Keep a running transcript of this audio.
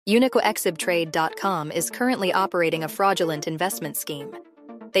UnicoExhibTrade.com is currently operating a fraudulent investment scheme.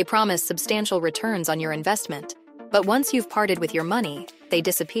 They promise substantial returns on your investment, but once you've parted with your money, they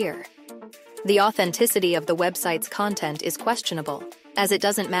disappear. The authenticity of the website's content is questionable, as it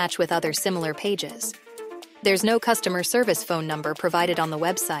doesn't match with other similar pages. There's no customer service phone number provided on the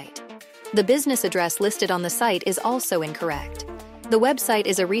website. The business address listed on the site is also incorrect. The website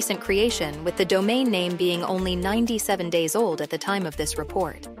is a recent creation, with the domain name being only 97 days old at the time of this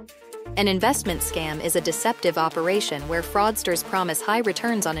report. An investment scam is a deceptive operation where fraudsters promise high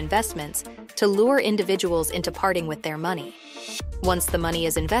returns on investments to lure individuals into parting with their money. Once the money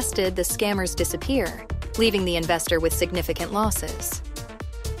is invested, the scammers disappear, leaving the investor with significant losses.